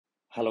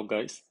Hello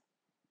guys,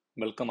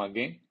 welcome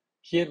again.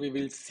 Here we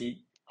will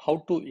see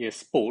how to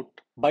export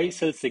buy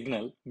sell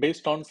signal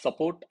based on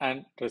support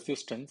and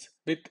resistance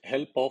with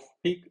help of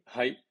peak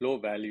high low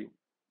value.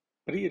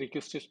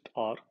 Prerequisite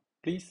are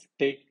please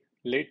take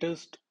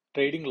latest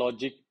trading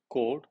logic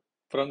code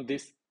from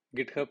this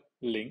GitHub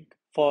link.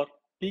 For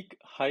peak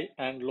high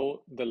and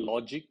low the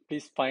logic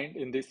please find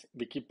in this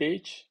wiki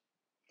page.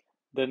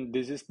 Then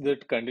this is the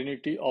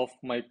continuity of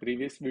my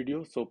previous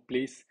video, so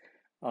please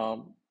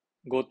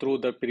go through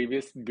the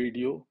previous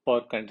video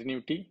for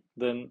continuity.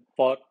 Then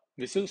for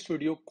Visual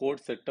Studio Code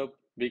setup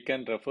we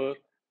can refer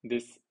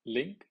this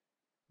link.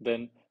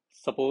 Then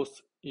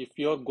suppose if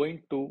you are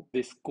going to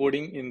this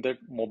coding in that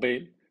mobile,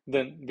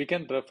 then we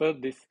can refer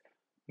this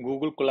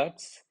Google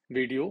Colab's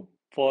video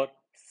for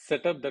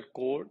set up the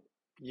code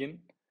in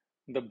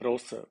the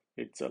browser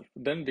itself.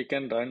 Then we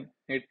can run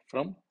it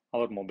from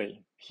our mobile.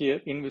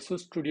 Here in Visual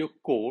Studio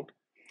Code,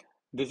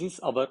 this is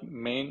our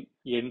main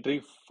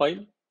entry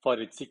file for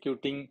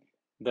executing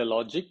the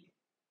logic.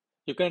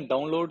 You can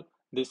download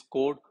this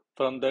code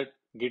from that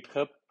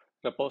GitHub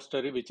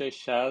repository which I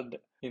shared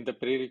in the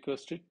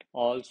prerequisite.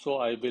 Also,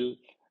 I will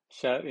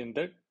share in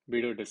the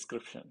video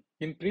description.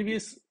 In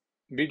previous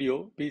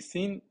video, we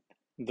seen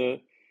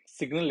the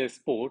signal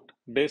export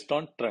based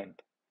on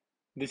trend.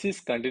 This is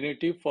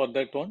continuity for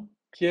that one.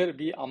 Here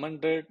we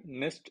amended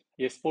next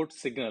export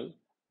signal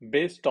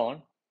based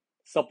on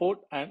support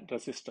and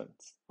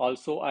resistance.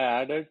 Also, I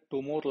added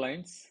two more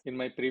lines in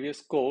my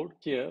previous code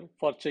here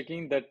for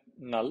checking that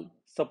null.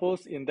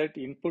 Suppose in that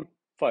input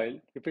file,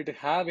 if it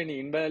have any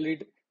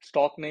invalid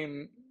stock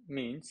name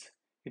means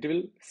it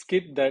will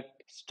skip that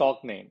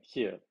stock name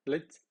here.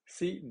 Let's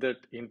see that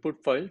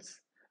input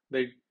files.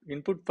 The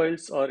input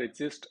files are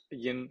exist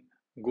in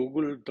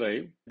Google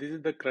Drive. This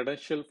is the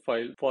credential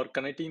file for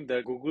connecting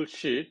the Google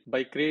Sheet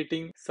by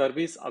creating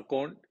service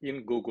account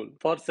in Google.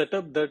 For set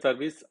up the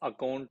service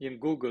account in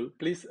Google,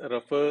 please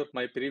refer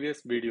my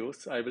previous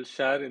videos. I will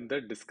share in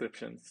the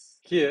descriptions.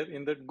 Here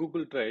in the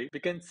Google Drive, we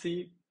can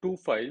see two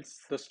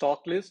files, the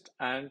stock list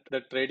and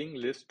the trading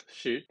list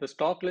sheet. The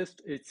stock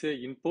list is a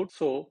input.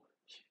 So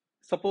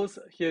suppose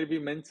here we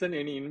mention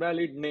any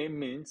invalid name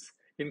means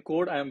in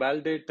code I am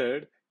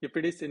validated. If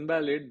it is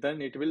invalid,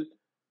 then it will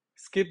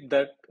skip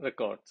that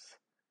records.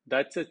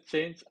 That's a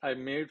change I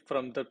made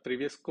from the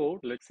previous code.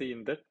 Let's see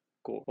in the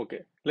code. Okay,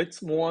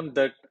 let's move on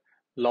that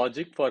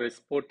logic for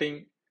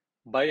exporting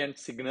buy and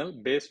signal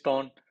based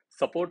on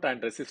support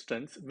and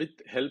resistance with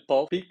help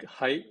of peak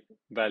high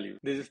value.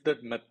 This is the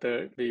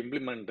method we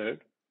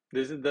implemented.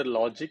 This is the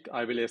logic.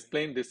 I will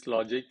explain this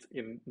logic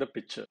in the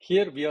picture.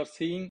 Here we are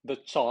seeing the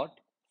chart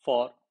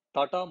for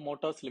Tata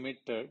Motors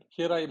Limited.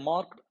 Here I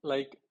marked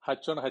like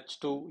H1,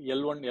 H2,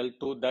 L1,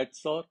 L2.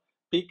 That's our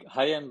peak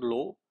high and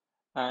low,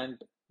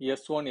 and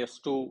S1,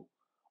 S2,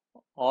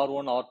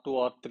 R1,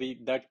 R2,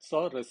 R3. That's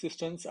our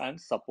resistance and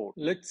support.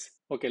 Let's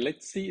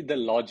see the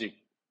logic.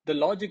 The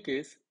logic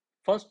is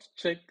first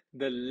check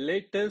the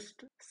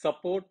latest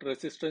support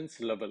resistance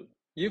level.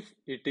 If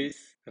it is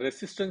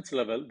resistance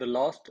level, the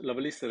last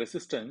level is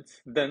resistance,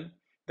 then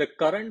the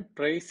current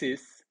price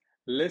is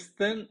less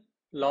than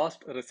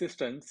last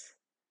resistance,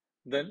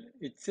 then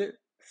it's a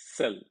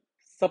sell.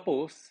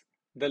 Suppose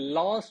the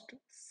last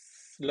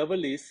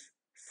level is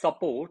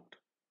support,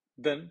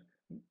 then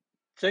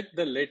check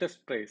the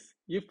latest price.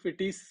 If it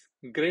is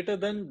greater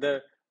than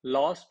the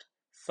last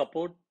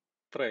support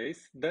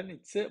price, then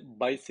it's a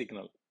buy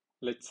signal.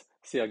 Let's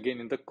see again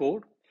in the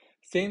code.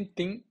 Same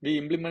thing we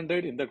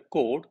implemented in the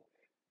code.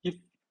 If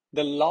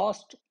the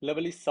last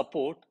level is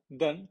support,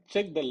 then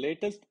check the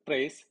latest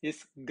price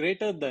is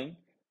greater than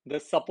the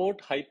support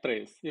high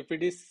price. If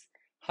it is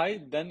high,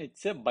 then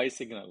it's a buy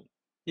signal.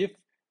 If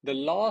the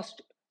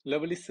last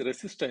level is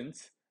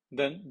resistance,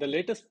 then the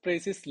latest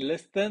price is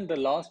less than the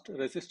last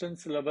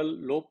resistance level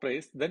low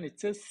price, then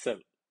it's a sell.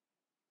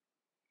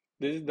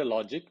 This is the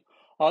logic.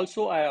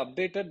 Also, I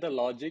updated the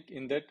logic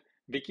in that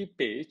wiki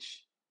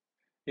page,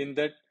 in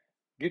that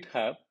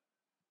GitHub.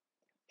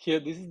 Here,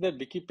 this is the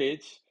wiki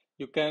page.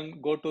 You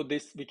can go to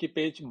this wiki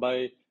page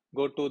by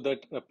go to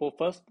that repo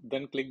first,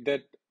 then click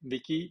that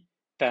wiki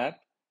tab.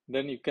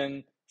 Then you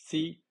can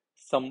see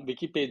some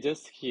wiki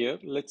pages here.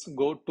 Let's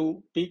go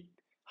to peak,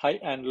 high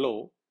and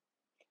low.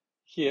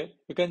 Here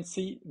you can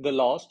see the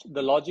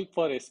logic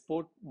for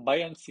export buy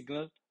and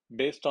signal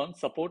based on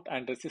support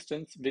and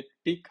resistance with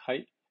peak,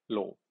 high,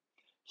 low.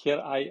 Here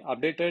I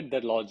updated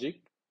the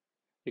logic.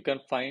 You can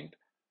find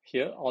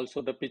here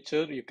also the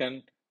picture you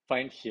can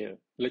find here.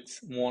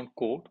 Let's move on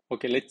code.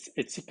 Okay, let's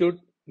execute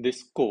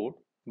this code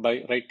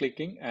by right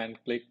clicking and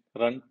click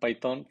run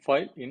Python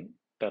file in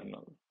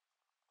terminal.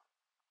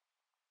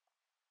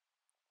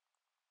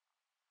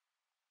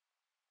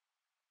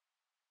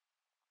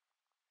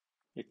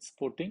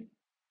 Exporting.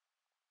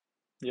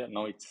 Yeah,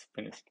 now it's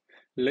finished.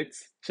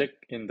 Let's check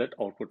in that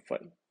output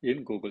file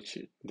in Google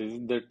Sheet. This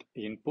is that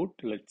input.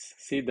 Let's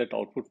see that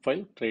output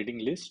file,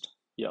 trading list.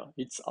 Yeah,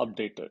 it's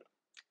updated.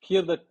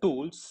 Here the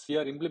tools we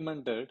are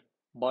implemented,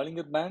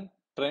 Bollinger Band,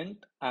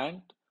 trend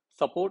and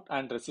support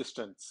and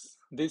resistance.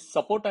 This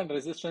support and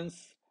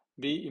resistance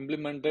we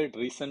implemented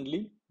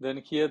recently. Then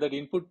here that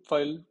input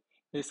file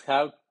is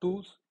have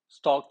two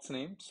stocks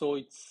name, so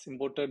it's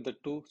imported the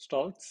two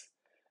stocks.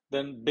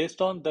 Then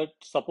based on that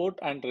support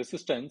and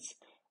resistance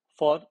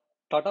for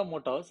Tata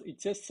Motors,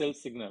 it's a sell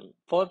signal.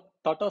 For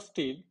Tata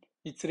Steel,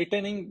 it's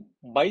returning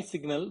buy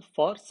signal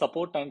for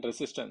support and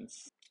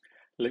resistance.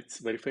 Let's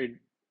verify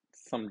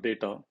some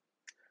data.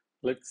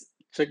 Let's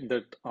check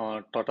that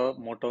Tata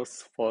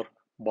Motors for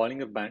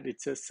Bollinger Band,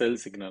 it's a sell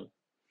signal.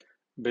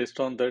 Based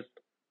on that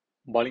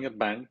Bollinger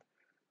Band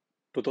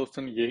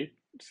 2008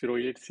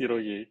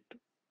 0808.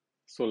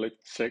 So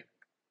let's check.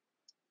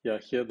 Yeah,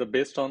 here the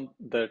based on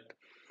that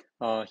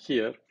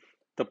here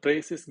the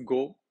prices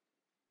go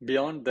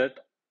beyond that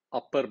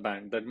upper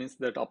band. That means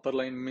that upper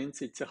line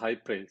means it's a high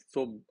price.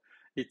 So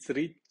it's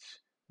reached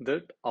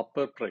that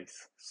upper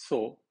price.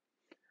 So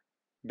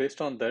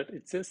based on that,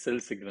 it's a sell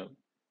signal.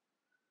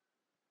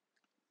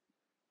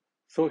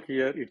 So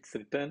here it's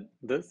written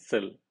the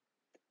sell.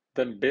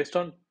 Then based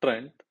on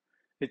trend,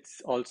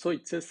 it's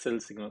a sell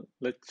signal.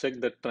 Let's check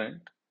the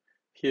trend.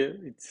 Here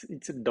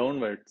it's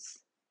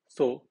downwards.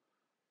 So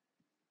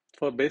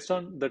for based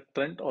on the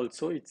trend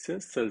also it's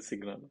a sell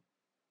signal.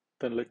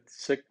 Then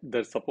let's check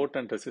the support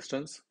and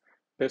resistance.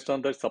 Based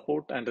on the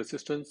support and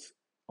resistance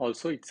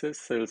also it's a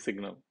sell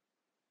signal.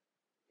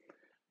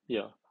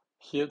 Yeah,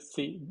 here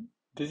see,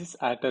 this is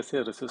act as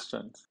a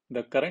resistance.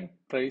 The current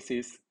price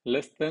is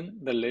less than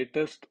the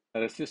latest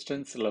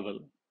resistance level.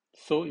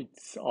 So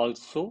it's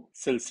also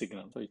sell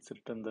signal. So it's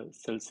written the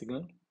sell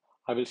signal.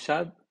 I will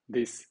share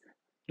these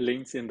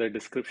links in the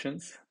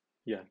descriptions.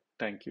 Yeah,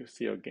 thank you.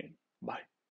 See you again. Bye.